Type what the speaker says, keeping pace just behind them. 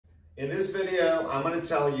In this video, I'm going to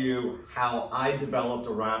tell you how I developed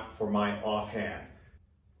a wrap for my offhand.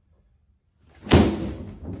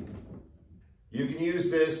 You can use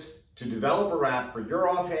this to develop a wrap for your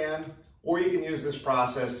offhand, or you can use this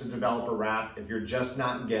process to develop a wrap if you're just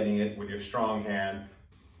not getting it with your strong hand.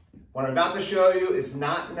 What I'm about to show you is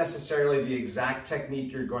not necessarily the exact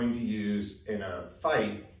technique you're going to use in a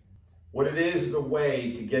fight. What it is a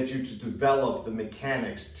way to get you to develop the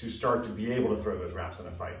mechanics to start to be able to throw those wraps in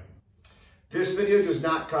a fight. This video does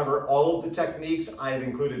not cover all of the techniques. I have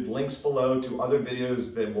included links below to other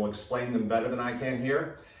videos that will explain them better than I can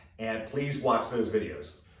here, and please watch those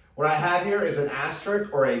videos. What I have here is an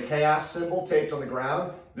asterisk or a chaos symbol taped on the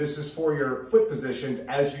ground. This is for your foot positions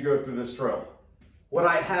as you go through this drill. What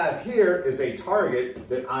I have here is a target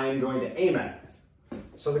that I am going to aim at.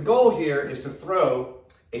 So the goal here is to throw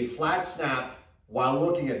a flat snap while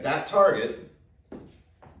looking at that target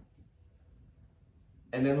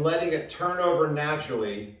and then letting it turn over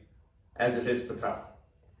naturally as it hits the pedal.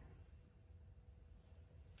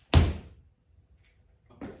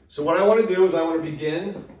 So what I want to do is I want to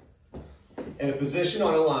begin in a position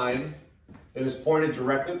on a line that is pointed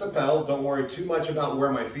directly at the pedal. Don't worry too much about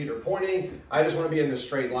where my feet are pointing. I just want to be in this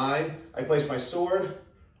straight line. I place my sword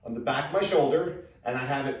on the back of my shoulder and I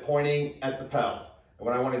have it pointing at the pedal. And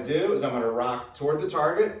what I want to do is I'm going to rock toward the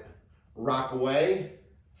target, rock away,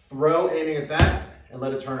 throw aiming at that, and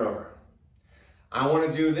let it turn over. I want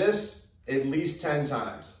to do this at least 10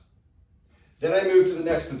 times. Then I move to the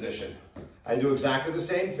next position. I do exactly the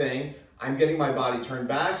same thing. I'm getting my body turned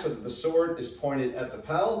back so that the sword is pointed at the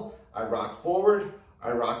pedal. I rock forward,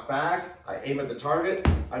 I rock back, I aim at the target,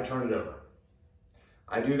 I turn it over.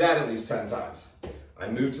 I do that at least 10 times. I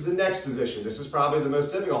move to the next position. This is probably the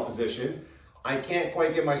most difficult position. I can't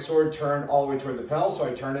quite get my sword turned all the way toward the pedal, so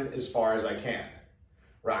I turn it as far as I can.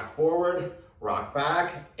 Rock forward, rock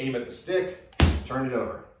back, aim at the stick, turn it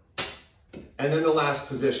over. And then the last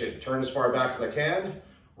position, turn as far back as I can,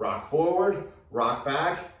 rock forward, rock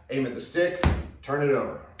back, aim at the stick, turn it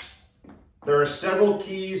over. There are several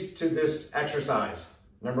keys to this exercise.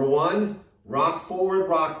 Number one, rock forward,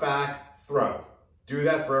 rock back, throw. Do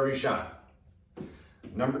that for every shot.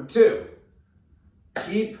 Number two,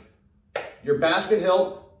 keep your basket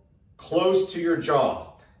hilt close to your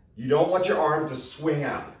jaw. You don't want your arm to swing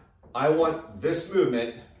out. I want this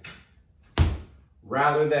movement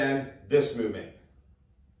rather than this movement.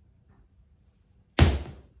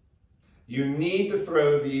 You need to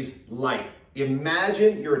throw these light.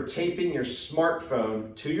 Imagine you're taping your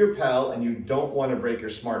smartphone to your pedal and you don't want to break your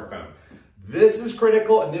smartphone. This is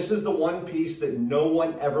critical, and this is the one piece that no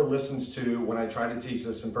one ever listens to when I try to teach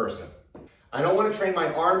this in person. I don't want to train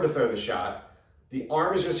my arm to throw the shot. The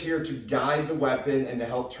arm is just here to guide the weapon and to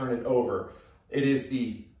help turn it over. It is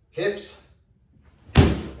the hips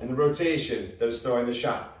and the rotation that is throwing the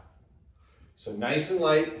shot. So nice and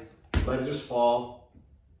light, let it just fall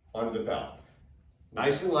onto the pedal.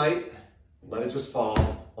 Nice and light, let it just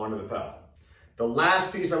fall onto the pedal. The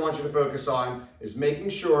last piece I want you to focus on is making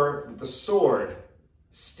sure that the sword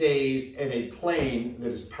stays in a plane that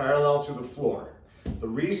is parallel to the floor. The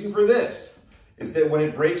reason for this is that when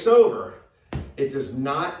it breaks over, it does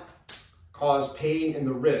not cause pain in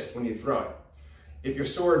the wrist when you throw it. If your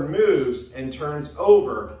sword moves and turns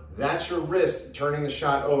over, that's your wrist turning the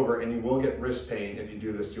shot over, and you will get wrist pain if you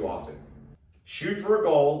do this too often. Shoot for a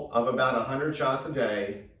goal of about 100 shots a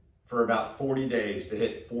day for about 40 days to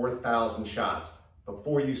hit 4,000 shots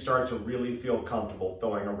before you start to really feel comfortable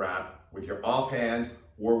throwing a wrap with your offhand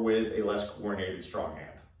or with a less coordinated strong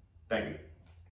hand. Thank you.